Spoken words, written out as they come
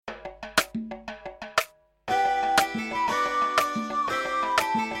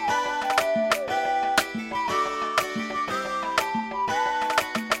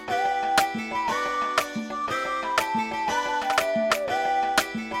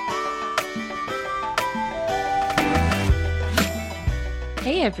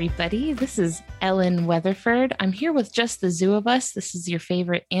everybody. This is Ellen Weatherford. I'm here with Just the Zoo of Us. This is your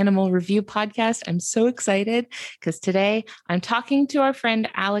favorite animal review podcast. I'm so excited because today I'm talking to our friend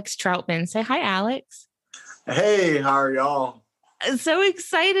Alex Troutman. Say hi, Alex. Hey, how are y'all? So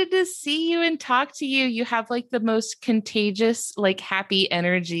excited to see you and talk to you. You have like the most contagious, like happy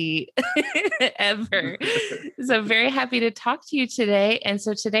energy ever. So very happy to talk to you today. And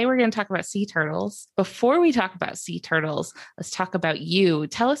so today we're going to talk about sea turtles. Before we talk about sea turtles, let's talk about you.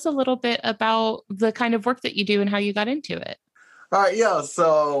 Tell us a little bit about the kind of work that you do and how you got into it. All right, yeah.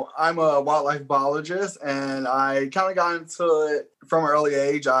 So I'm a wildlife biologist, and I kind of got into it from an early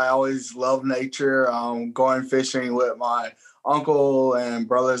age. I always loved nature, going fishing with my uncle and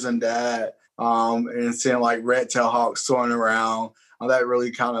brothers and dad, and seeing like red-tailed hawks swimming around. That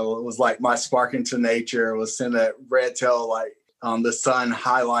really kind of was like my spark into nature, was seeing that red-tail, like the sun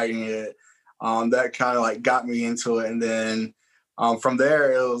highlighting it. That kind of like got me into it. And then from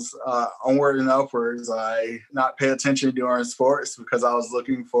there, it was onward and upwards. I not pay attention during sports because I was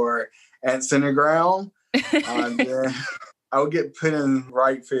looking for ants in the ground. Then I would get put in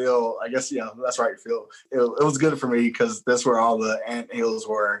right field. I guess, yeah, that's right field. It was good for me because that's where all the ant hills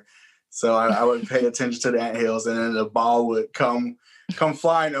were. So I would pay attention to the ant hills, and then the ball would come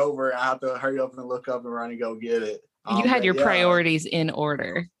flying over, and I have to hurry up and look up and run and go get it. You had your priorities in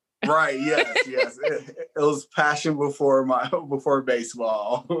order. Right. Yes. It was passion before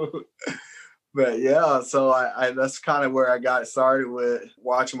baseball. But yeah, so I that's kind of where I got started with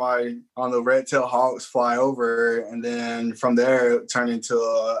watching the red-tailed hawks fly over, and then from there it turned into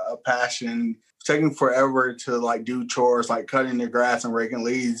a passion. Taking forever to like do chores like cutting the grass and raking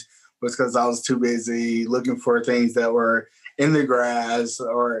leaves was because I was too busy looking for things that were in the grass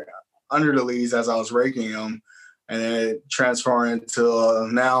or under the leaves as I was raking them. And then it transformed into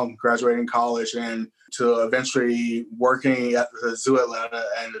now graduating college and to eventually working at the Zoo Atlanta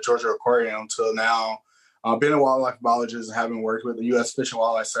and the Georgia Aquarium till now. I've been a wildlife biologist and having worked with the U.S. Fish and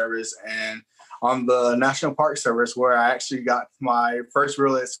Wildlife Service and on the National Park Service, where I actually got my first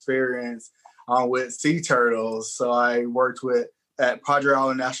real experience with sea turtles. So I worked at Padre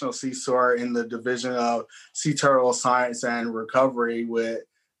Island National Seashore in the Division of Sea Turtle Science and Recovery with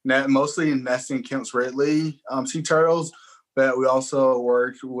mostly nesting Kemp's Ridley sea turtles, but we also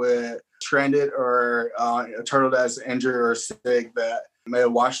worked with stranded or a turtle that's injured or sick that may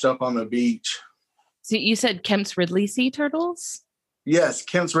have washed up on the beach. So you said Kemp's Ridley sea turtles? Yes,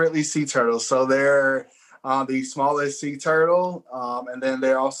 Kemp's Ridley sea turtles. So they're the smallest sea turtle, and then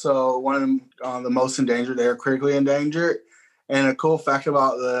they're also one of the most endangered. They're critically endangered. And a cool fact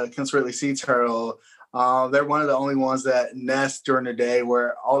about the Kemp's Ridley sea turtle, they're one of the only ones that nest during the day,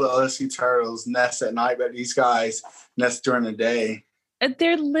 where all the other sea turtles nest at night, but these guys nest during the day.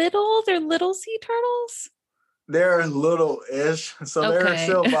 They're little sea turtles? They're little-ish. So They're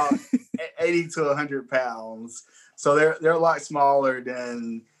still about 80 to 100 pounds. So they're a lot smaller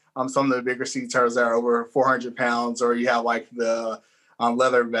than some of the bigger sea turtles that are over 400 pounds, or you have like the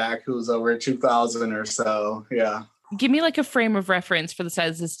leatherback who's over 2,000 or so. Yeah. Give me like a frame of reference for the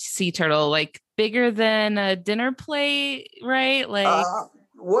size of this sea turtle, like bigger than a dinner plate, right? Like,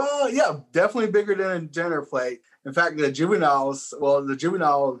 well, yeah, definitely bigger than a dinner plate. In fact, the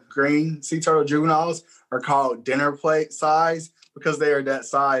juvenile green sea turtle juveniles are called dinner plate size because they are that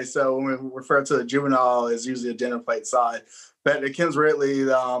size. So when we refer to the juvenile, it's usually a dinner plate size. But the Kemp's Ridley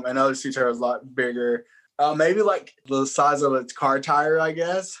and other sea turtles a lot bigger, maybe like the size of a car tire, I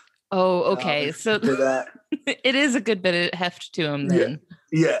guess. Oh, okay. So that. It is a good bit of heft to them then.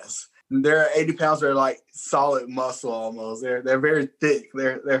 Yeah. Yes. They're 80 pounds. They're like solid muscle almost. They're very thick.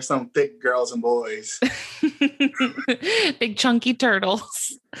 They're some thick girls and boys. Big chunky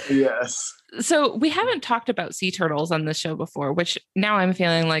turtles. Yes. So we haven't talked about sea turtles on the show before, which now I'm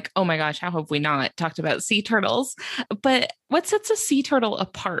feeling like, oh my gosh, how have we not talked about sea turtles? But what sets a sea turtle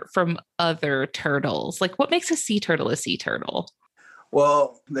apart from other turtles? Like what makes a sea turtle a sea turtle?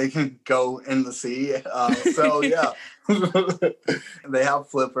 Well, they can go in the sea. So, yeah, they have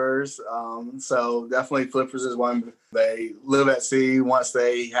flippers. So definitely flippers is one. They live at sea. Once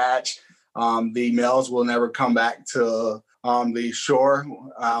they hatch, the males will never come back to the shore.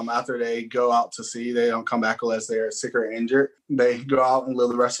 After they go out to sea, they don't come back unless they're sick or injured. They go out and live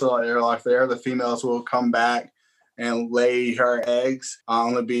the rest of their life there. The females will come back and lay her eggs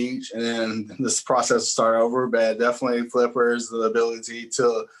on the beach, and then this process will start over. But definitely flippers, the ability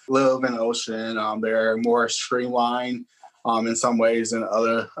to live in the ocean. They're more streamlined in some ways than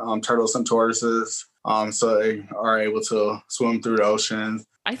other turtles and tortoises. So they are able to swim through the ocean.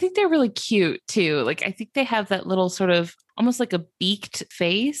 I think they're really cute too. Like I think they have that little sort of almost like a beaked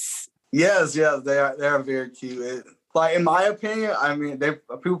face. Yes, they are very cute. Like, in my opinion, I mean,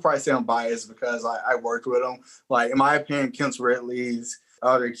 people probably say I'm biased because I worked with them. Like, in my opinion, Kemp's Ridleys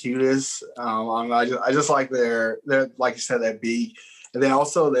are the cutest. I just like their like you said, that beak. And then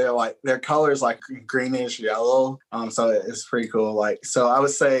also their color is like greenish yellow. So it's pretty cool. Like, so I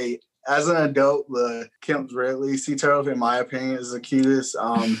would say as an adult, the Kemp's Ridley sea turtle, in my opinion, is the cutest.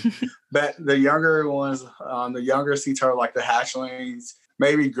 But the younger ones, the younger sea turtle, like the hatchlings,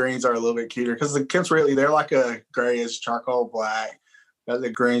 maybe greens are a little bit cuter because the Kemp's Ridley, they're like a grayish charcoal black. But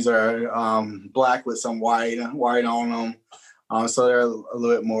the greens are black with some white on them. So they're a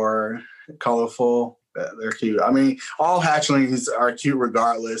little bit more colorful. They're cute. I mean, all hatchlings are cute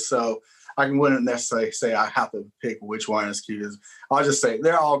regardless. So I wouldn't necessarily say I have to pick which one is cutest. I'll just say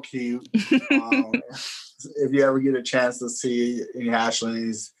they're all cute. If you ever get a chance to see any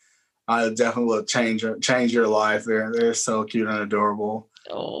hatchlings, I definitely will change your life. They're so cute and adorable.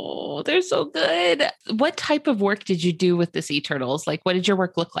 Oh, they're so good. What type of work did you do with the sea turtles? Like, what did your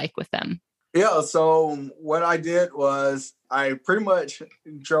work look like with them? Yeah, so what I did was I pretty much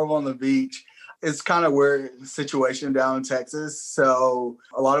drove on the beach. It's kind of weird situation down in Texas. So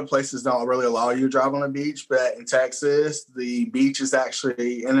a lot of places don't really allow you to drive on the beach, but in Texas, the beach is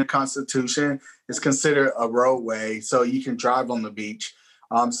actually in the Constitution. It's considered a roadway, so you can drive on the beach.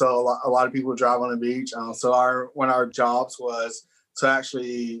 So a lot of people drive on the beach. So one of our jobs was to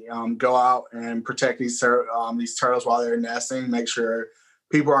actually go out and protect these turtles while they're nesting, make sure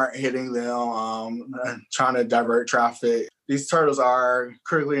people aren't hitting them, trying to divert traffic. These turtles are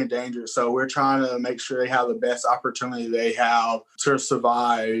critically endangered, so we're trying to make sure they have the best opportunity they have to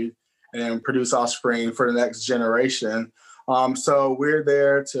survive and produce offspring for the next generation. So we're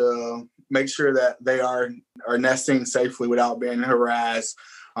there to make sure that they are nesting safely without being harassed,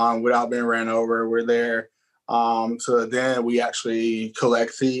 without being ran over. We're there. So then we actually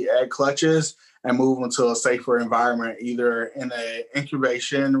collect the egg clutches and move them to a safer environment, either in an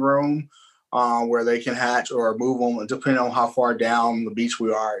incubation room where they can hatch, or move them, depending on how far down the beach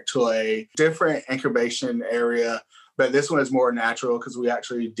we are, to a different incubation area. But this one is more natural because we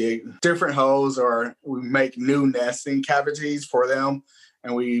actually dig different holes, or we make new nesting cavities for them.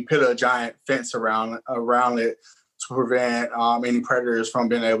 And we put a giant fence around it to prevent any predators from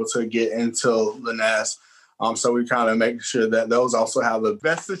being able to get into the nest. So we kind of make sure that those also have the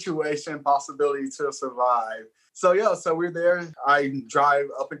best situation possibility to survive. So yeah, so we're there. I drive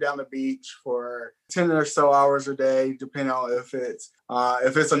up and down the beach for 10 or so hours a day, depending on if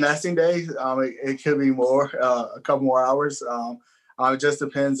it's a nesting day, it could be more, a couple more hours. It just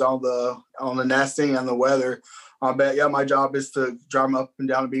depends on the nesting and the weather. But yeah, my job is to drive them up and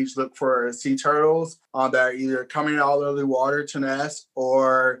down the beach, look for sea turtles that are either coming out of the water to nest,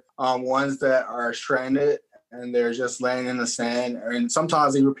 or ones that are stranded and they're just laying in the sand. And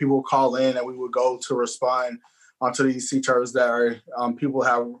sometimes even people call in and we would go to respond onto these sea turtles that are people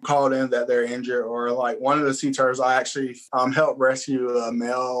have called in that they're injured. Or like one of the sea turtles, I actually helped rescue a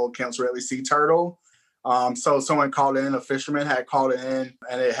male Kemp's Ridley sea turtle. So someone called in, a fisherman had called in,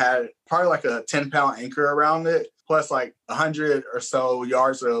 and it had probably like a 10-pound anchor around it, plus like 100 or so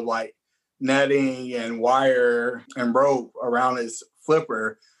yards of like netting and wire and rope around its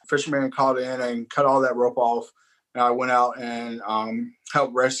flipper. Fisherman called in and cut all that rope off. And I went out and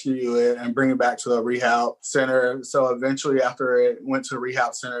helped rescue it and bring it back to the rehab center. So eventually, after it went to the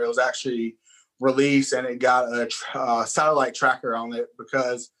rehab center, it was actually released, and it got a satellite tracker on it,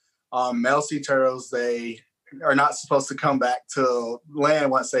 because male sea turtles, they are not supposed to come back to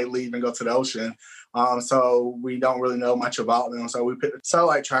land once they leave and go to the ocean. So we don't really know much about them. So we put a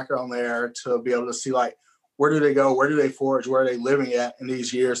satellite tracker on there to be able to see, like, where do they go? Where do they forage? Where are they living at in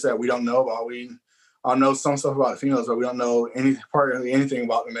these years that we don't know about? We know some stuff about the females, but we don't know anything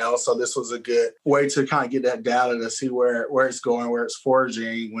about the males. So this was a good way to kind of get that data to see where it's going, where it's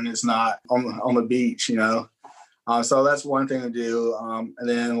foraging when it's not on the beach, you know. So that's one thing to do. And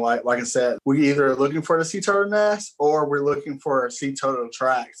then, like I said, we either looking for the sea turtle nest or we're looking for sea turtle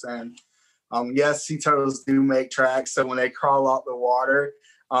tracks. And yes, sea turtles do make tracks. So when they crawl out the water,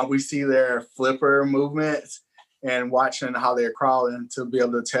 we see their flipper movements and watching how they're crawling to be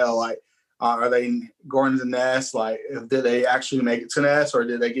able to tell, like, are they going to the nest? Like, did they actually make it to the nest, or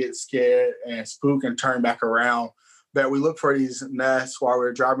did they get scared and spook and turn back around? But we look for these nests while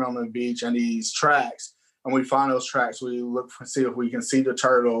we're driving on the beach and these tracks. And we find those tracks. We look for, see if we can see the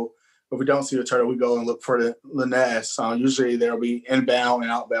turtle. If we don't see the turtle, we go and look for the nest. Usually there'll be inbound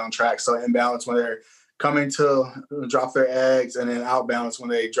and outbound tracks. So inbound is when they're coming to drop their eggs, and then outbound is when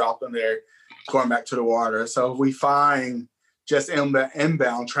they drop them, they're going back to the water. So if we find just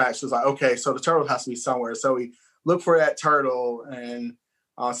inbound tracks, it's like, okay, so the turtle has to be somewhere. So we look for that turtle, and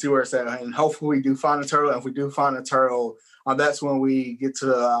see where it's at. And hopefully we do find a turtle. And if we do find a turtle, that's when we get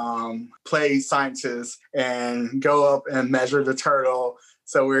to play scientists and go up and measure the turtle.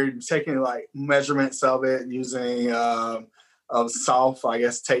 So we're taking like measurements of it using a soft, I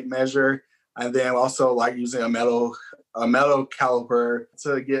guess, tape measure. And then also like using a metal caliper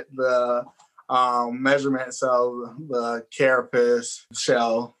to get the measurements of the carapace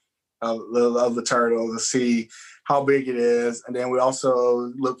shell of the turtle to see how big it is. And then we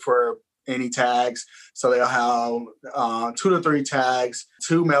also look for any tags. So they'll have 2 to 3 tags.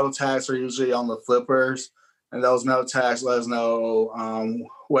 2 metal tags are usually on the flippers. And those metal tags let us know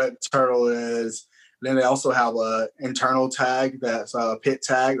what turtle is. Then they also have an internal tag that's a pit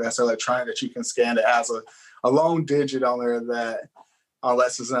tag that's electronic that you can scan that has a long digit on there that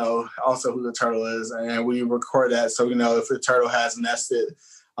lets us know also who the turtle is. And we record that so we know if the turtle has nested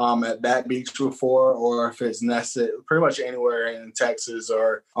at that beach before, or if it's nested pretty much anywhere in Texas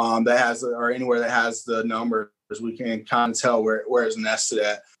or anywhere that has the numbers, we can kind of tell where it's nested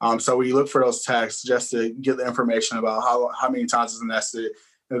at. So we look for those tags just to get the information about how many times it's nested.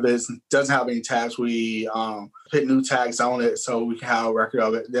 If it doesn't have any tags, we put new tags on it so we can have a record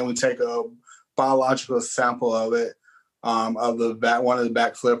of it. Then we take a biological sample of it, of one of the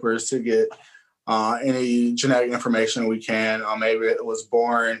back flippers to get any genetic information we can. Maybe it was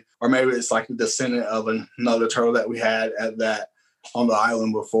born, or maybe it's like a descendant of another turtle that we had on the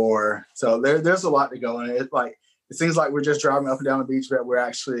island before. So there's a lot to go in it. It seems like we're just driving up and down the beach, but we're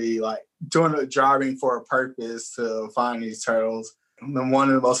actually like driving for a purpose to find these turtles. And one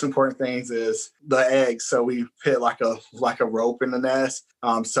of the most important things is the eggs. So we put like a rope in the nest.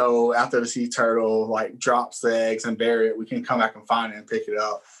 So after the sea turtle like drops the eggs and bury it, we can come back and find it and pick it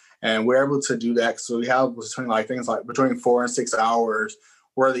up. And we're able to do that. So we have between 4 and 6 hours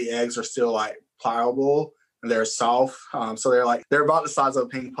where the eggs are still like pliable and they're soft. So they're about the size of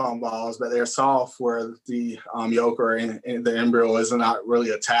ping pong balls, but they're soft where the yolk or the embryo is not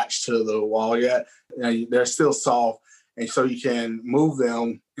really attached to the wall yet. And they're still soft. And so you can move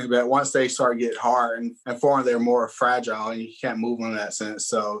them, but once they start getting hard and foreign, they're more fragile and you can't move them in that sense.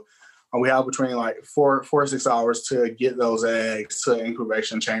 So we have between like 4 to 6 hours to get those eggs to the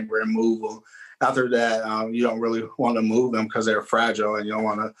incubation chamber and move them. After that, you don't really want to move them because they're fragile and you don't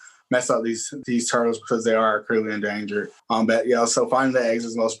want to mess up these turtles because they are critically endangered. But yeah, so finding the eggs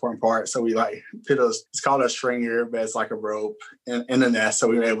is the most important part. So we it's called a stringer, but it's like a rope in the nest. So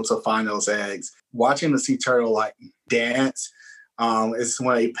we were able to find those eggs. Watching the sea turtle like dance is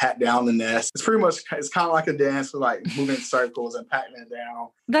when they pat down the nest. It's kind of like a dance with like moving in circles and patting it down.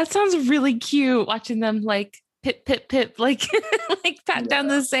 That sounds really cute. Watching them like pip, pip, pip, like pat down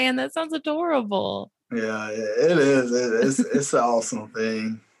the sand. That sounds adorable. Yeah, it is. It's an awesome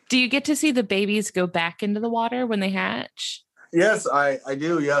thing. Do you get to see the babies go back into the water when they hatch? Yes, I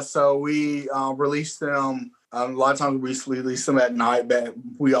do. Yes. So we release them. A lot of times we release them at night, but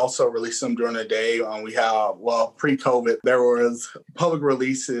we also release them during the day. We have, pre-COVID, there was public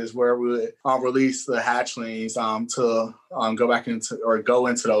releases where we would release the hatchlings to go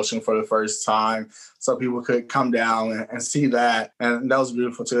into the ocean for the first time, so people could come down and see that. And that was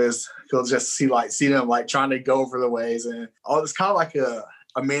beautiful too. You'll just see them like trying to go over the waves, and it's kind of like a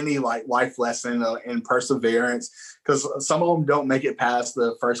mini like life lesson in perseverance, because some of them don't make it past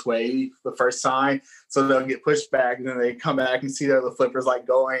the first wave, the first sign. So they'll get pushed back and then they come back and see the other flippers like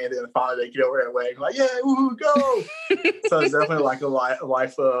going, and then finally they get over that wave, like, yeah, woo, go. So it's definitely like a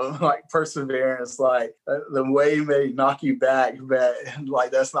life of like perseverance. Like the wave may knock you back, but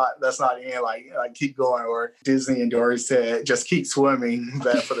like that's not in like keep going. Or Disney and Dory said, just keep swimming.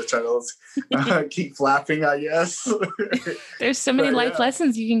 But for the turtles, keep flapping, I guess. There's so many life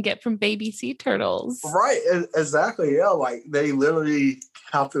lessons you can get from baby sea turtles. Right, exactly. Yeah, like they literally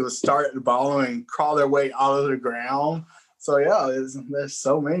have to start at the bottom and crawl their way out of the ground. So yeah, there's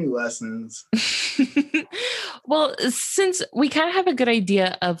so many lessons. Well, since we kind of have a good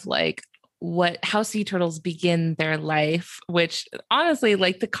idea of like how sea turtles begin their life, which honestly,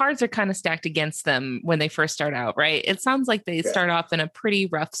 like the cards are kind of stacked against them when they first start out, right? It sounds like they start off in a pretty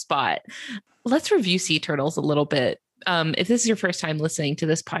rough spot. Let's review sea turtles a little bit. If this is your first time listening to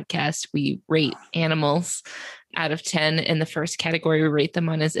this podcast, we rate animals out of 10. In the first category we rate them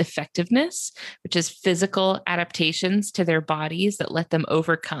on is effectiveness, which is physical adaptations to their bodies that let them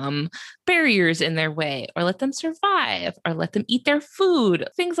overcome barriers in their way, or let them survive, or let them eat their food,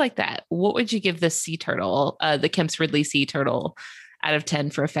 things like that. What would you give this sea turtle, the Kemp's Ridley sea turtle, out of 10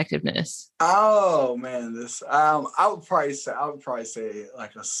 for effectiveness? Oh man, I would probably say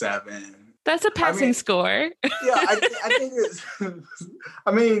like a 7. That's a passing score. Yeah, I think it's.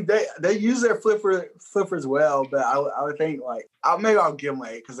 I mean, they use their flippers well, but I would think like maybe I'll give them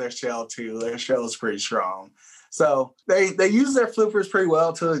 8 because their shell too. Their shell is pretty strong, so they use their flippers pretty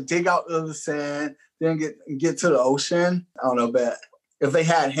well to dig out of the sand, then get to the ocean. I don't know, but if they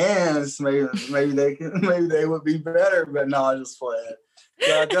had hands, maybe they would be better. But no, I just played.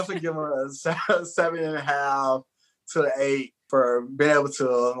 So I definitely give them a 7.5 to 8. For being able to,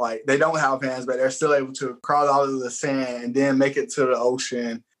 like, they don't have hands, but they're still able to crawl out of the sand and then make it to the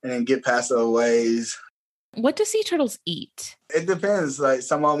ocean and then get past the waves. What do sea turtles eat? It depends. Like,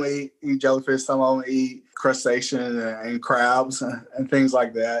 some of them eat jellyfish, some of them eat crustaceans and crabs and things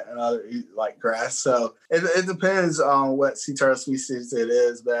like that, and others eat, like, grass. So it depends on what sea turtle species it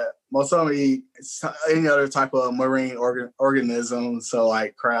is, but most of them eat any other type of marine organism, so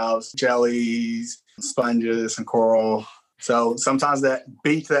like crabs, jellies, sponges, and coral. So sometimes that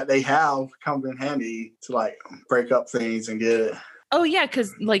beak that they have comes in handy to like break up things and get it. Oh yeah,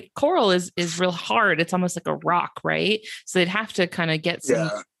 because like coral is real hard. It's almost like a rock, right? So they'd have to kind of get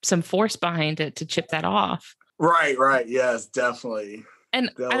some force behind it to chip that off. Right. Yes, definitely. And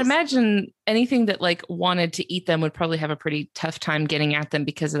I'd imagine anything that like wanted to eat them would probably have a pretty tough time getting at them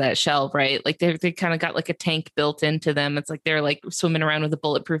because of that shell, right? Like they kind of got like a tank built into them. It's like they're like swimming around with a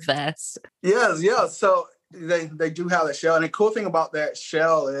bulletproof vest. Yes. So they do have a shell. And the cool thing about that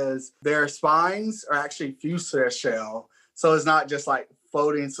shell is their spines are actually fused to their shell. So it's not just like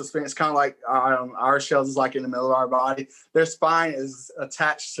floating suspended. It's kind of like our shells is like in the middle of our body. Their spine is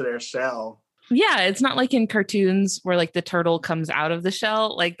attached to their shell. Yeah, it's not like in cartoons where like the turtle comes out of the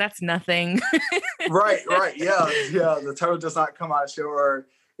shell. Like that's nothing. Right. Yeah. The turtle does not come out of shell, or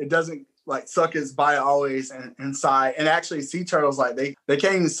it doesn't like suck its body always inside. And actually sea turtles, like they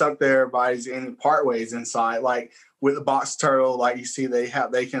can't even suck their bodies in part ways inside. Like with the box turtle, like you see they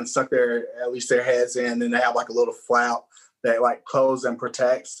can suck at least their heads in, and they have like a little flap that like closes and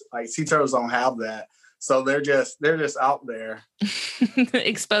protects. Like sea turtles don't have that. So they're just out there.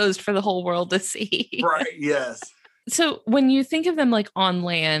 Exposed for the whole world to see. Right, yes. So when you think of them like on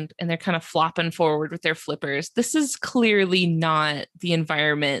land and they're kind of flopping forward with their flippers, this is clearly not the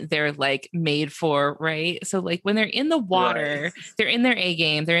environment they're like made for, right? So like when they're in the water, right, they're in their A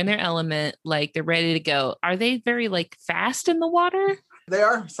game, they're in their element, like they're ready to go. Are they very like fast in the water? They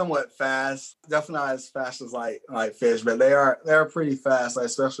are somewhat fast, definitely not as fast as like fish, but they are pretty fast, like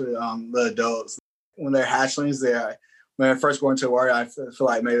especially the adults. When they're hatchlings, when they're first going to the water, I feel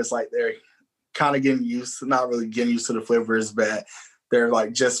like maybe it's like they're kind of not really getting used to the flippers, but they're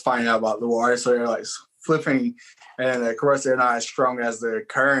like just finding out about the water. So they're like flipping, and of course they're not as strong as the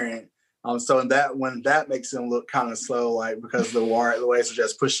current. So when that makes them look kind of slow, like because the waves are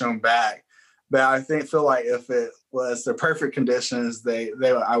just pushing them back. But I feel like if it was the perfect conditions,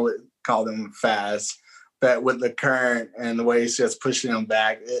 I would call them fast. But with the current and the waves just pushing them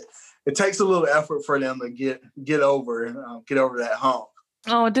back, it takes a little effort for them to get over that hump.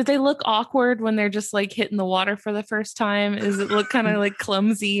 Oh, did they look awkward when they're just like hitting the water for the first time? Does it look kind of like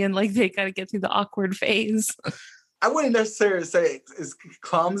clumsy and like they got to get through the awkward phase? I wouldn't necessarily say it's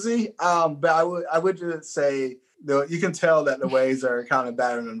clumsy, but I would just say you can tell that the waves are kind of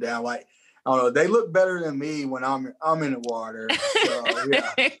battering them down. Like, I don't know, they look better than me when I'm in the water. So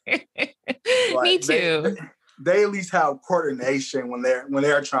yeah, like, me too. They at least have coordination when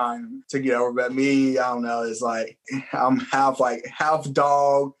they're trying to get over. But me, I don't know, it's like I'm half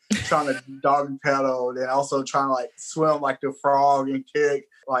dog, trying to dog pedal, then also trying to like swim like the frog and kick.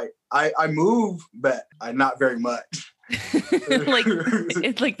 Like I move, but I not very much. Like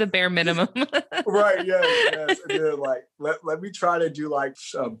it's like the bare minimum. Right, yes. And then like let me try to do like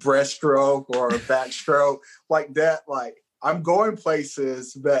a breaststroke or a backstroke like that. Like I'm going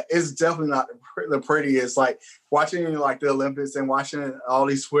places, but it's definitely not the prettiest. Like watching like the Olympics and watching all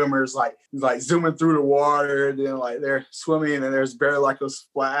these swimmers like zooming through the water, and then like they're swimming and there's barely like a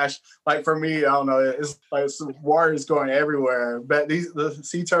splash. Like for me, I don't know, it's like water is going everywhere. But the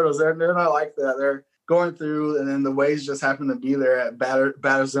sea turtles, they're not like that. They're going through, and then the waves just happen to be there at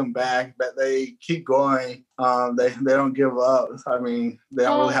batters them back, but they keep going. They don't give up. I mean, they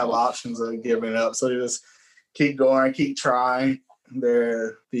don't really have options of giving up, so they just keep going, keep trying.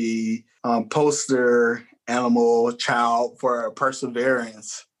 They're the poster animal child for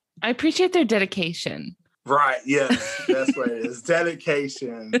perseverance. I appreciate their dedication. Right. Yes, that's what it is.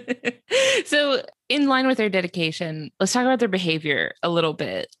 Dedication. So in line with their dedication, let's talk about their behavior a little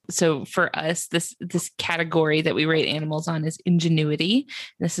bit. So for us, this category that we rate animals on is ingenuity.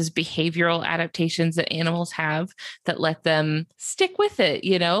 This is behavioral adaptations that animals have that let them stick with it.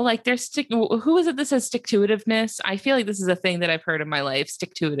 Like they're who is it that says stick-to-itiveness? I feel like this is a thing that I've heard in my life,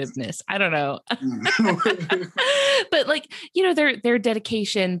 stick-to-itiveness. I don't know. But like, their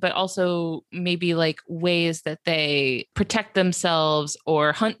dedication, but also maybe like ways that they protect themselves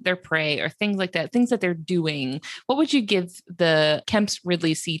or hunt their prey or things like that, things that they're doing. What would you give the Kemp's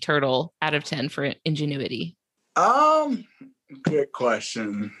Ridley sea turtle out of 10 for ingenuity? Good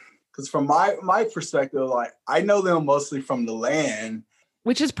question. Because from my perspective, like I know them mostly from the land.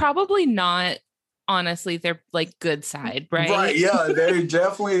 Which is probably not, honestly, their like good side, right? Right, yeah, they're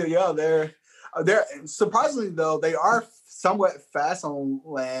definitely, they're surprisingly though, they are somewhat fast on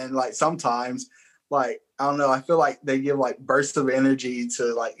land, like sometimes. Like, I don't know, I feel like they give like bursts of energy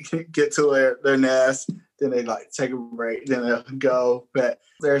to like get to their nest, then they like take a break, then they'll go. But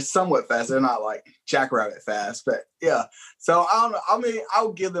they're somewhat fast. They're not like jackrabbit fast, but yeah. So I don't know. I mean,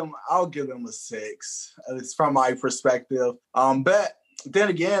 I'll give them a 6. It's from my perspective. But then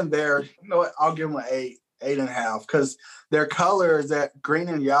again, I'll give them an 8.5, because their colors, that green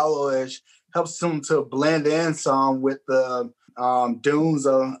and yellowish, helps them to blend in some with the dunes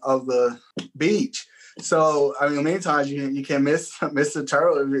of the beach. So I mean, many times you can miss the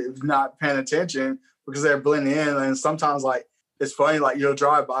turtle if you're not paying attention, because they're blending in. And sometimes like it's funny, like you'll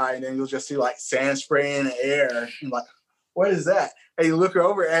drive by and then you'll just see like sand spraying in the air. And like, what is that? And you look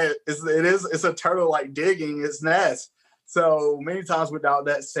over and it's a turtle like digging its nest. So many times without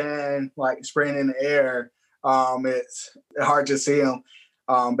that sand like spraying in the air, it's hard to see them.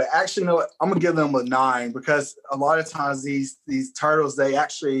 But actually, I'm gonna give them a 9, because a lot of times these turtles, they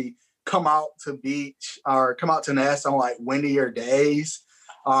actually come out to beach or come out to nest on like windier days.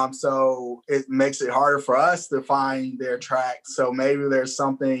 So it makes it harder for us to find their tracks. So maybe there's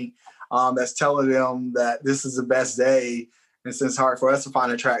something that's telling them that this is the best day. And since it's hard for us to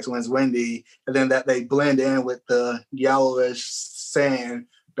find the tracks when it's windy, and then that they blend in with the yellowish sand,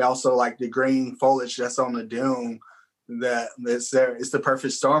 but also like the green foliage that's on the dune, that it's there. It's the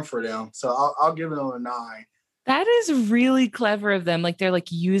perfect storm for them. So I'll give them a 9. That is really clever of them. Like they're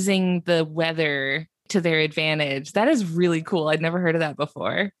like using the weather to their advantage. That is really cool. I'd never heard of that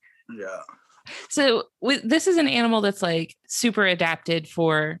before. Yeah. So this is an animal that's like super adapted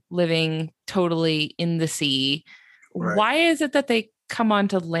for living totally in the sea. Right. Why is it that they come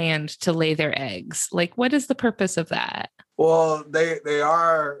onto land to lay their eggs? Like, what is the purpose of that? Well, they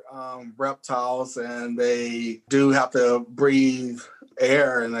are reptiles, and they do have to breathe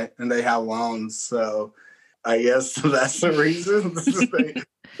air, and they have lungs. So I guess that's the reason.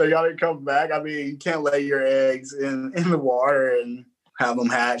 They got to come back. I mean, you can't lay your eggs in the water and have them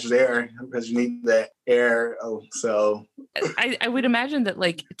hatch there, because you need that air. So I would imagine that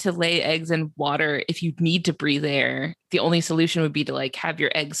like to lay eggs in water, if you need to breathe air, the only solution would be to like have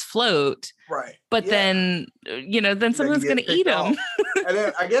your eggs float. Right. But then someone's going to eat them. And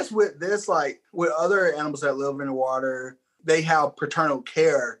then I guess with this, like with other animals that live in the water, they have paternal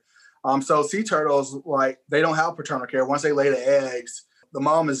care. So sea turtles, like they don't have paternal care. Once they lay the eggs, the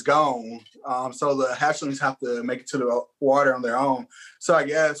mom is gone. So the hatchlings have to make it to the water on their own. So I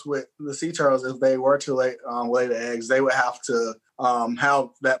guess with the sea turtles, if they were to lay the eggs, they would have to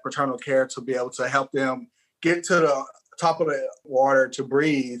have that paternal care to be able to help them get to the top of the water to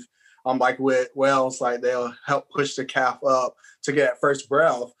breathe. Like with whales, like they'll help push the calf up to get that first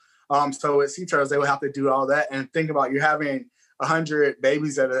breath. So with sea turtles, they would have to do all that. And think about, you're having 100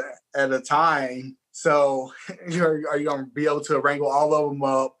 babies at a time. So are you going to be able to wrangle all of them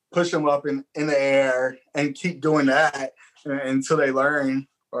up, push them up in the air, and keep doing that until they learn?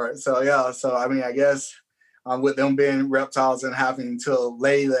 So I mean, I guess with them being reptiles and having to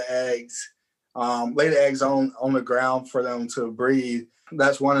lay the eggs on the ground for them to breathe,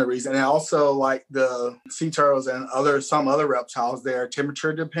 that's one of the reasons. And also, like the sea turtles and some other reptiles, they're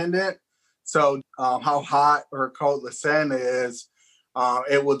temperature dependent. So how hot or cold the sand is,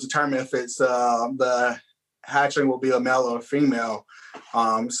 it will determine if it's the hatchling will be a male or a female.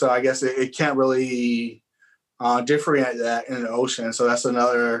 So I guess it can't really differentiate that in the ocean. So that's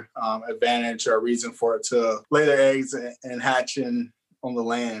another advantage or reason for it to lay their eggs and hatch on the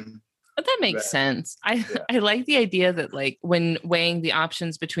land. But that makes sense. I like the idea that like when weighing the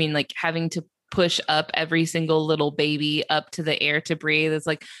options between like having to push up every single little baby up to the air to breathe, it's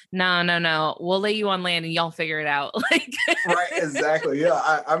like, no, we'll lay you on land and y'all figure it out. Like right, exactly.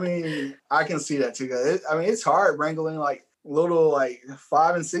 Yeah, I mean, I can see that too. It's hard wrangling like little like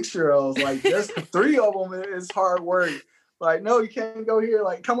 5 and 6 year olds. Like just 3 of them is hard work. like, no, you can't go here.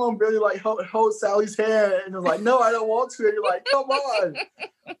 Like, come on, Billy, like hold Sally's hand. And it's like, no, I don't want to. And you're like, come on.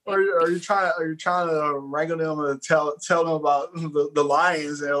 Or you're trying to wrangle them and tell them about the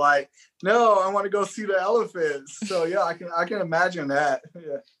lions. And they're like, no, I want to go see the elephants. So yeah, I can imagine that.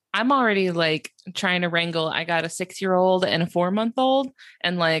 Yeah. I'm already like trying to wrangle. I got a 6-year-old and a 4-month-old,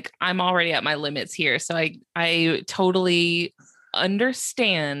 and like I'm already at my limits here. So I totally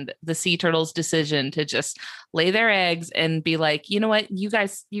understand the sea turtle's decision to just lay their eggs and be like, you know what, you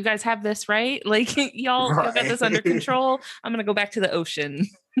guys have this right. Like y'all got this under control. I'm gonna go back to the ocean.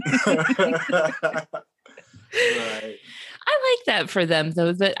 Right. I like that for them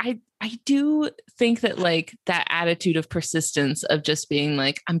though, that I do think that like that attitude of persistence of just being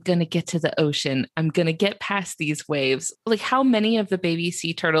like, I'm going to get to the ocean. I'm going to get past these waves. Like how many of the baby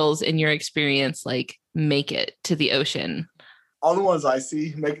sea turtles in your experience, like make it to the ocean? All the ones I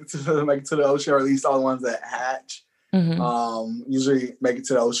see make it to the ocean, or at least all the ones that hatch, usually make it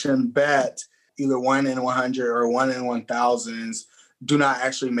to the ocean. But either 1 in 100 or 1 in 1,000 do not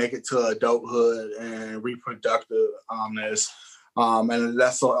actually make it to adulthood and reproductiveness. And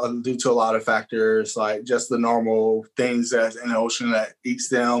that's due to a lot of factors, like just the normal things that's in the ocean that eats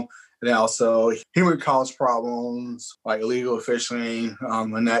them. And then also human-caused problems like illegal fishing,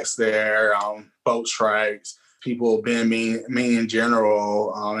 the next there, boat strikes, people being mean in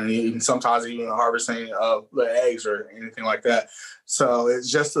general, and even sometimes even harvesting of the eggs or anything like that. So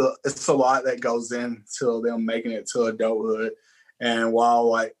it's a lot that goes into them making it to adulthood. And while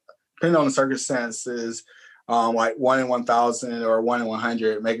like depending on the circumstances, like 1 in 1,000 or 1 in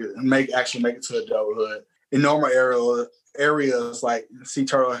 100 make it to adulthood. In normal areas like sea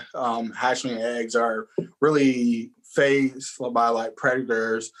turtle hatchling eggs are really faced by like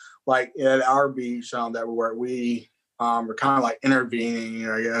predators. Like at our beach that we are kind of like intervening,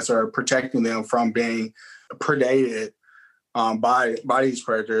 I guess, or protecting them from being predated by these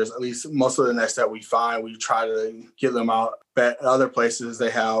predators. At least most of the nests that we find, we try to get them out. But other places they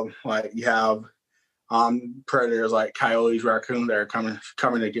have predators like coyotes, raccoons that are coming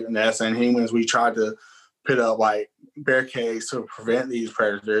to get the nest, and humans, we try to put up like barricades to prevent these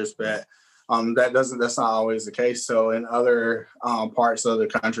predators, but that's not always the case. So in other parts of the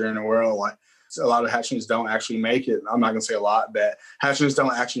country and the world, like a lot of hatchlings don't actually make it. I'm not gonna say a lot, but hatchlings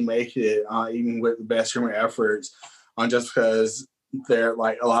don't actually make it, even with the best human efforts, just because they're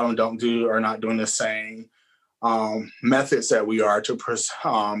like a lot of them are not doing the same methods that we are to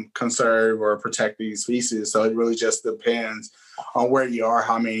conserve or protect these species. So it really just depends on where you are,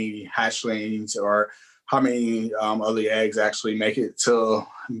 how many hatchlings or how many of the eggs actually make it to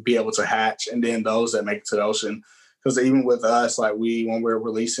be able to hatch, and then those that make it to the ocean. Because even with us, like when we're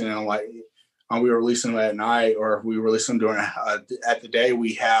releasing them, like we were releasing them at night, or we release them during at the day,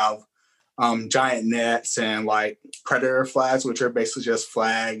 we have giant nets and like predator flags, which are basically just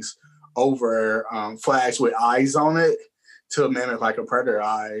flags over flags with eyes on it to mimic like a predator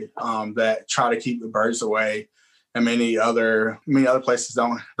eye that try to keep the birds away. And many other places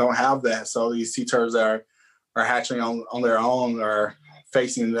don't have that. So these sea turtles are hatching on their own, or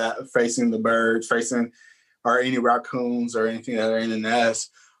facing the birds, or any raccoons or anything that are in the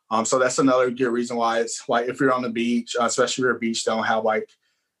nest. So that's another good reason why it's like if you're on the beach, especially if your beach don't have like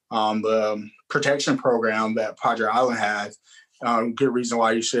the protection program that Padre Island has. Good reason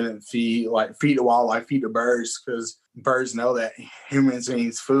why you shouldn't feed the wildlife, feed the birds, because birds know that humans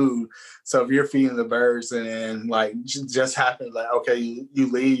needs food. So if you're feeding the birds and then like just happens like, okay,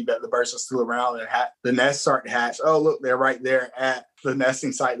 you leave, but the birds are still around and the nests start to hatch. Oh, look, they're right there at the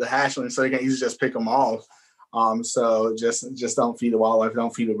nesting site, the hatchling, so you can easily just pick them off. So just don't feed the wildlife,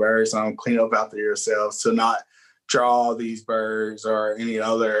 don't feed the birds, clean up after yourselves to not draw these birds or any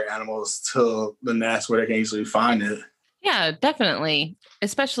other animals to the nest where they can easily find it. Yeah, definitely.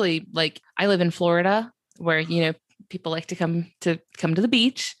 Especially like I live in Florida where, people like to come to the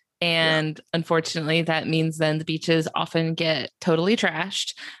beach. And unfortunately, that means then the beaches often get totally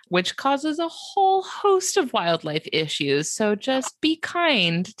trashed, which causes a whole host of wildlife issues. So just be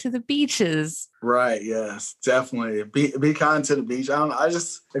kind to the beaches. Right. Yes, definitely. Be kind to the beach.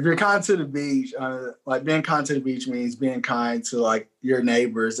 If you're kind to the beach, like being kind to the beach means being kind to like your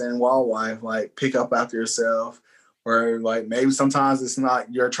neighbors and wildlife, like pick up after yourself, or like maybe sometimes it's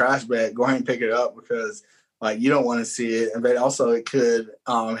not your trash bag. Go ahead and pick it up because like you don't want to see it. But also it could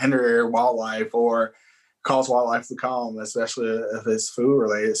hinder wildlife or cause wildlife to come, especially if it's food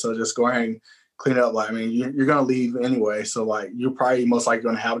related. So just go ahead and clean up. Like, I mean, you're going to leave anyway. So like you're probably most likely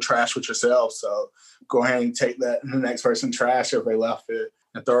going to have trash with yourself. So go ahead and take the next person's trash if they left it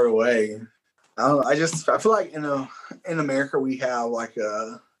and throw it away. I feel like in America we have like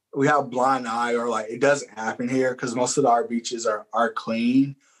we have blind eye, or like it doesn't happen here because most of our beaches are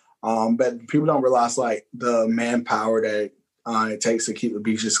clean. But people don't realize like the manpower that it takes to keep the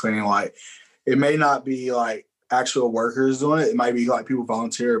beaches clean. Like it may not be like actual workers doing it. It might be like people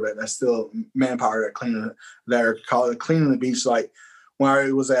volunteer, but that's still manpower that are cleaning the beach. Like when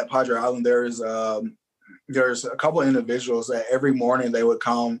I was at Padre Island, there's a couple of individuals that every morning they would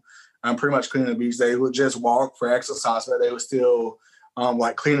come and pretty much clean the beach. They would just walk for exercise, but they would still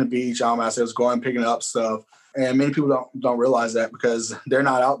like clean the beach as I was going, picking up stuff. And many people don't realize that because they're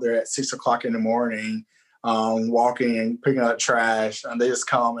not out there at 6 o'clock in the morning walking and picking up trash. And they just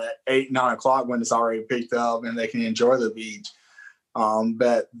come at 8, 9 o'clock when it's already picked up and they can enjoy the beach.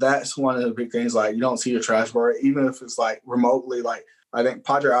 But that's one of the big things. Like you don't see a trash bar, even if it's like remotely. Like I think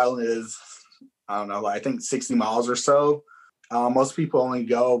Padre Island is, I don't know, like I think 60 miles or so. Most people only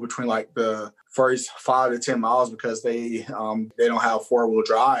go between like the first 5 to 10 miles because they don't have 4-wheel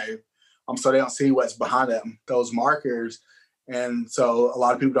drive. So they don't see what's behind them, those markers. And so a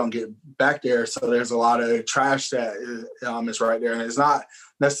lot of people don't get back there. So there's a lot of trash that is right there. And it's not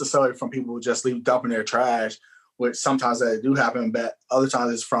necessarily from people who just leave dumping their trash, which sometimes that do happen, but other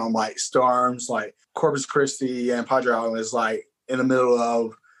times it's from like storms, like Corpus Christi and Padre Island is like in the middle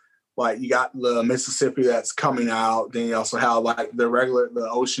of, like you got the Mississippi that's coming out. Then you also have like the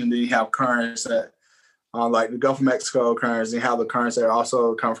ocean. Then you have currents that like the Gulf of Mexico currents. And you have the currents that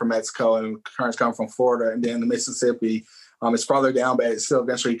also come from Mexico and currents come from Florida. And then the Mississippi is farther down, but it still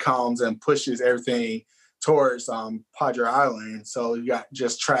eventually comes and pushes everything towards Padre Island. So you got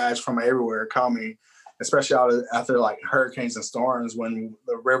just trash from everywhere coming, especially after like hurricanes and storms. When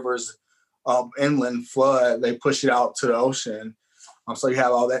the rivers inland flood, they push it out to the ocean. So you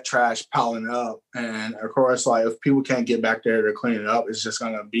have all that trash piling up. And of course, like if people can't get back there to clean it up, it's just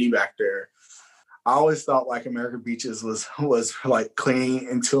going to be back there. I always thought like American beaches was like clean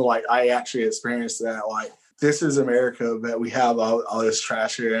until like I actually experienced that. Like this is America, but we have all this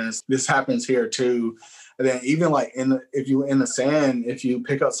trash here, and this happens here too. And then even like if you in the sand, if you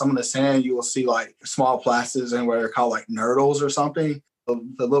pick up some of the sand, you will see like small plastics and what they're called like nurdles or something.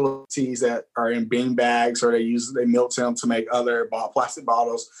 The little seeds that are in bean bags, or they melt them to make other plastic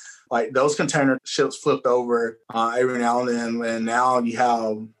bottles. Like those container ships flipped over every now and then, and now you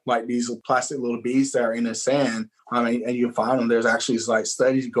have like these plastic little beads that are in the sand. And you can find them. There's actually like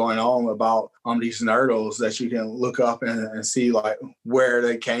studies going on about these nurdles that you can look up and see like where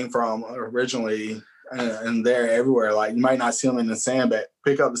they came from originally, and they're everywhere. Like you might not see them in the sand, but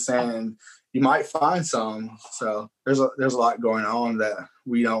pick up the sand, you might find some. So there's a lot going on that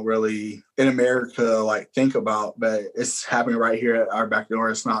we don't really in America like think about, but it's happening right here at our back door.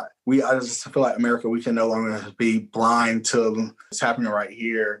 It's not. I just feel like America, we can no longer be blind to it's happening right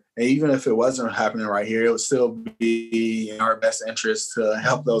here. And even if it wasn't happening right here, it would still be in our best interest to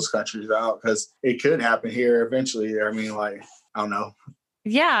help those countries out because it could happen here eventually. I mean, like I don't know.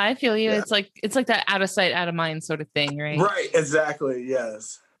 Yeah, I feel you. Yeah. It's like that out of sight, out of mind sort of thing, right? Right. Exactly.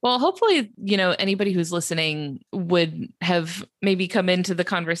 Yes. Well, hopefully, anybody who's listening would have maybe come into the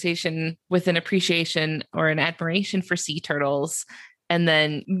conversation with an appreciation or an admiration for sea turtles. And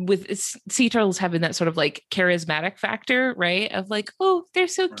then with sea turtles having that sort of like charismatic factor, right? Of like, oh, they're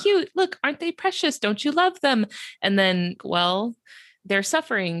so cute. Look, aren't they precious? Don't you love them? And then, well, they're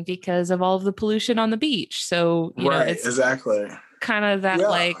suffering because of all of the pollution on the beach. So, you know, it's exactly kind of that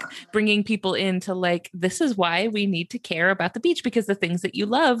like bringing people into like, this is why we need to care about the beach, because the things that you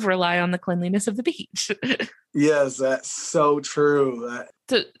love rely on the cleanliness of the beach. Yes, that's so true.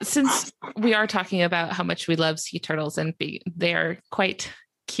 So since we are talking about how much we love sea turtles and they are quite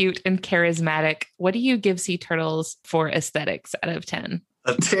cute and charismatic, what do you give sea turtles for aesthetics out of 10?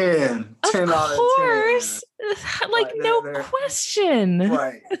 A 10. 10 out of 10. Like no question.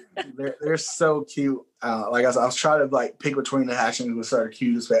 Right. They're so cute. Like I was trying to like pick between the hatchlings which are the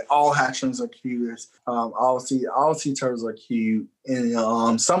cutest, but all hatchlings are cutest. All sea turtles are cute,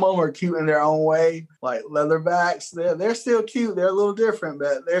 and some of them are cute in their own way. Like leatherbacks, they're still cute. They're a little different,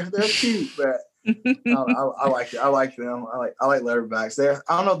 but they're cute. But I like it. I like them. I like leatherbacks. They're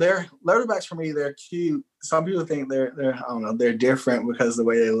leatherbacks for me. They're cute. Some people think they're I don't know, they're different because of the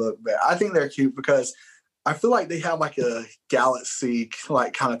way they look, but I think they're cute because I feel like they have like a galaxy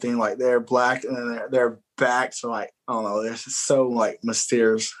like kind of thing. Like they're black and then their backs are like, I don't know, they're just so like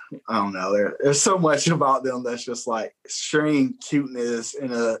mysterious. I don't know. There's so much about them that's just like extreme cuteness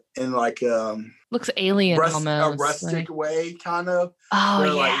in like looks alien almost. A rustic way, kind of. Oh, they're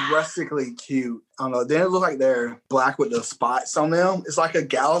yeah. like rustically cute. I don't know. They look like they're black with the spots on them. It's like a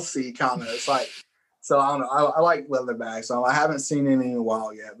galaxy kind of. It's like, so I don't know. I like leatherbacks. I haven't seen any in a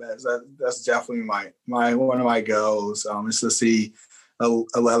while yet, but that's definitely my one of my goals. Is to see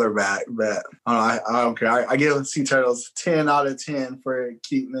a leatherback. But I don't care. I give sea turtles 10 out of 10 for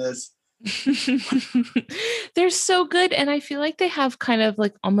cuteness. They're so good. And I feel like they have kind of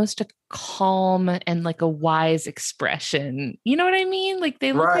like almost a calm and like a wise expression. You know what I mean? Like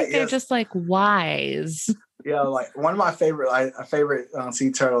they look Right, like they're just like wise. Yeah, like one of my favorite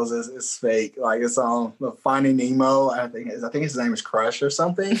sea turtles is fake. Like it's on the Finding Nemo. I think his name is Crush or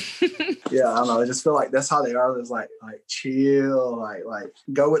something. Yeah, I don't know. I just feel like that's how they are. It's like chill, like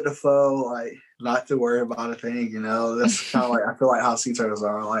go with the flow, like not to worry about a thing. You know, that's kind of like I feel like how sea turtles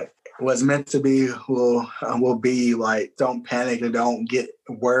are. Like what's meant to be will be. Like don't panic and don't get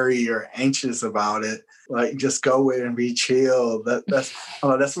worried or anxious about it. Like just go with it and be chill. That's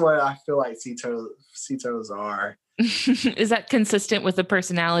what I feel like sea turtles are. Is that consistent with the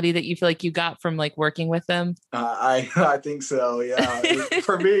personality that you feel like you got from like working with them? I think so. Yeah.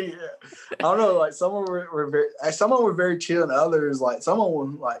 For me, I don't know. Like some were very chill, and others like some of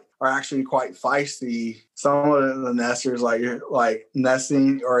them like are actually quite feisty. Some of the nesters like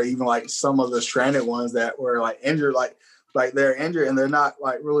nesting, or even like some of the stranded ones that were like injured, like they're injured and they're not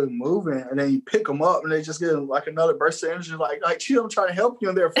like really moving, and then you pick them up and they just get like another burst of energy, like chill, I'm trying to help you,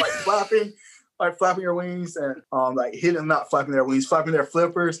 and they're like flapping. Like flapping your wings and like hitting, not flapping their wings, flapping their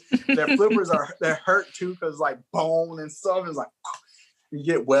flippers. Their flippers they're hurt too because like bone and stuff. It's like you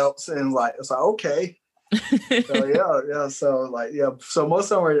get whelps and like it's like okay. So yeah. So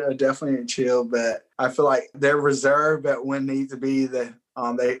most of them are definitely chill, but I feel like they're reserved. But when need to be, that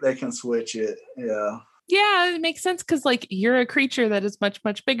they can switch it. Yeah. Yeah, it makes sense because like you're a creature that is much,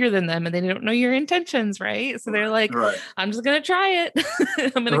 much bigger than them and they don't know your intentions, right? So they're like, right. I'm just going to try it.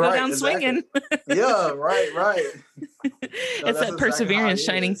 I'm going to go down swinging. Yeah, right. It's that perseverance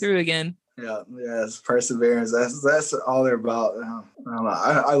shining through again. Yeah, it's perseverance. That's all they're about.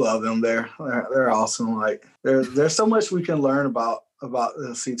 I love them. They're awesome. Like there's so much we can learn about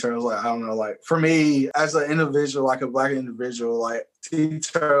the sea turtles. Like I don't know. Like for me as an individual, like a Black individual, like sea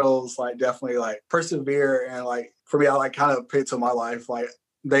turtles, like definitely like persevere, and like for me, I like kind of picture my life like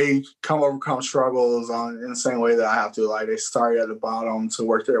they overcome struggles in the same way that I have to. Like they start at the bottom to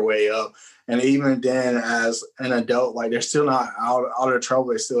work their way up. And even then, as an adult, like they're still not out of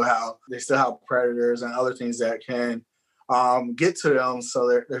trouble. They still have predators and other things that can get to them.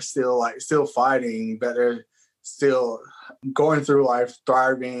 So they're still fighting, but they're still going through life,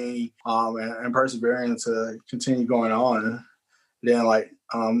 thriving, and persevering to continue going on. Then,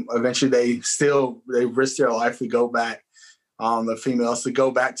 eventually, they risk their life to go back. The females to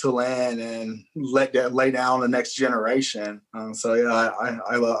go back to land and let that lay down the next generation. So yeah,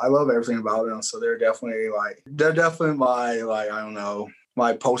 I love everything about them. So they're definitely my I don't know,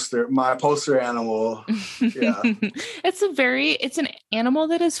 my poster animal. Yeah. It's an animal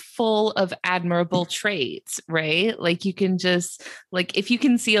that is full of admirable traits, right? Like you can just if you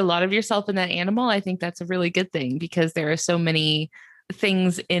can see a lot of yourself in that animal, I think that's a really good thing because there are so many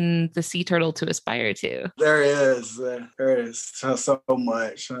things in the sea turtle to aspire to. There is so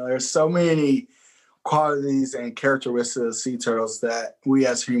much. There's so many qualities and characteristics of sea turtles that we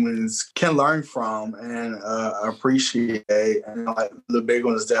as humans can learn from and appreciate. And the big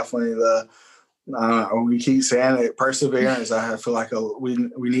one is definitely we keep saying it, perseverance. I feel like we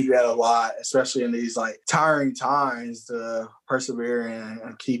need that a lot, especially in these tiring times, to persevere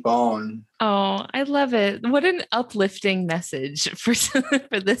and keep on. Oh, I love it. What an uplifting message for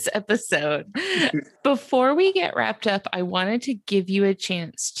this episode. Before we get wrapped up, I wanted to give you a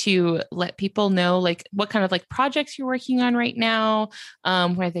chance to let people know what kind of projects you're working on right now,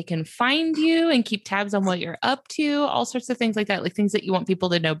 where they can find you and keep tabs on what you're up to, all sorts of things like that, things that you want people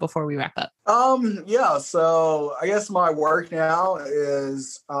to know before we wrap up. Yeah, so I guess my work now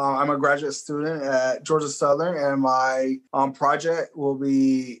is I'm a graduate student at Georgia Southern, and my project will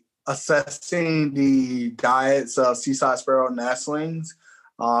be assessing the diets of seaside sparrow nestlings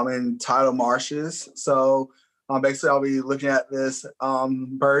in tidal marshes. So basically, I'll be looking at this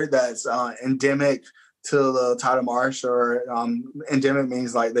bird that's endemic to the tidal marsh, or endemic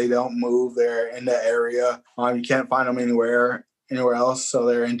means they don't move. They're in the area. You can't find them anywhere else. So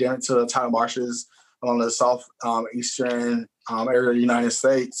they're endemic to the tidal marshes on the southeastern area of the United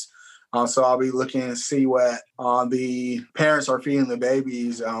States. So I'll be looking to see what the parents are feeding the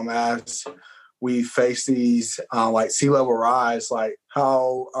babies as we face these sea level rise.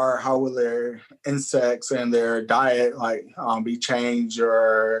 How will their insects and their diet be changed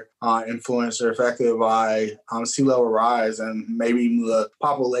or influenced or affected by sea level rise, and maybe the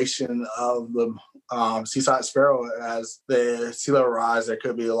population of the seaside sparrow. As the sea level rise, there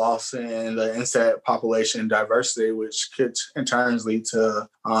could be a loss in the insect population diversity, which could in turn lead to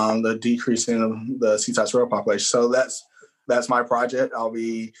the decrease in the seaside sparrow population. So that's that's my project. I'll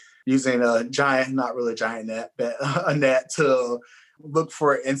be using a giant, not really a giant net, but a net to look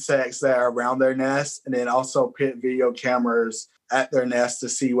for insects that are around their nest, and then also put video cameras at their nest to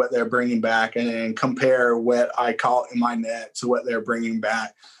see what they're bringing back, and then compare what I caught in my net to what they're bringing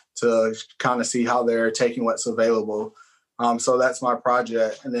back to kind of see how they're taking what's available. So that's my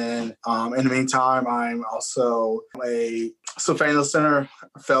project. And then in the meantime, I'm also a Sylvania Center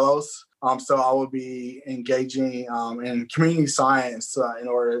Fellows. So I will be engaging in community science in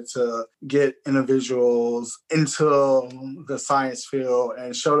order to get individuals into the science field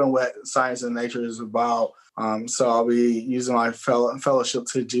and show them what science and nature is about. So I'll be using my fellowship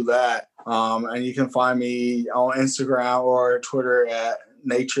to do that. And you can find me on Instagram or Twitter at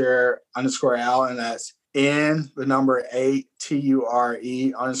nature_al, and that's N, the number 8, TURE_AL.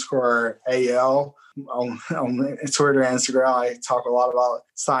 On Twitter and Instagram, I talk a lot about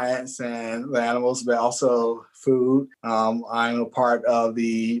science and the animals, but also food. I'm a part of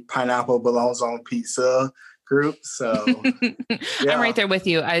the Pineapple Belongs on Pizza group. So yeah. I'm right there with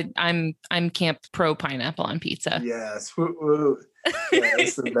you. I'm Kemp pro pineapple on pizza. Yes. Yeah,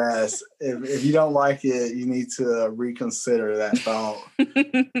 it's the best. If you don't like it, you need to reconsider that thought.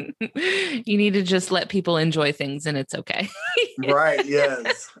 You need to just let people enjoy things, and it's okay. Right.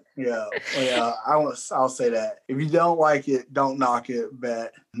 Yes. Yeah. Well, yeah. I'll say that. If you don't like it, don't knock it,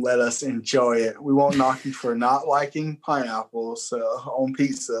 but let us enjoy it. We won't knock you for not liking pineapples on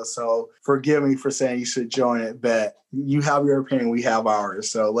pizza. So forgive me for saying you should join it, but you have your opinion, we have ours.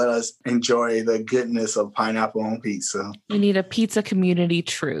 So let us enjoy the goodness of pineapple on pizza. We need a pizza community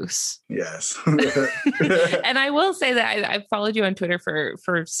truce. Yes. And I will say that I've followed you on Twitter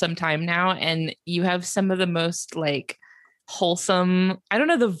for some time now, and you have some of the most like wholesome, I don't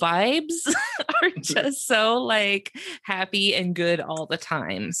know, the vibes are just so like happy and good all the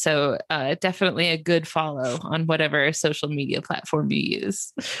time. So definitely a good follow on whatever social media platform you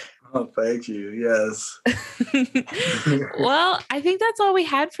use. Oh, thank you. Yes. Well, I think that's all we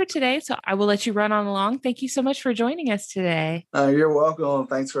had for today. So I will let you run on along. Thank you so much for joining us today. You're welcome.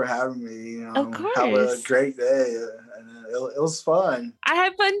 Thanks for having me. Of course. Have a great day. It was fun. I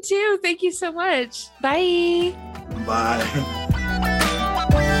had fun too. Thank you so much. Bye. Bye.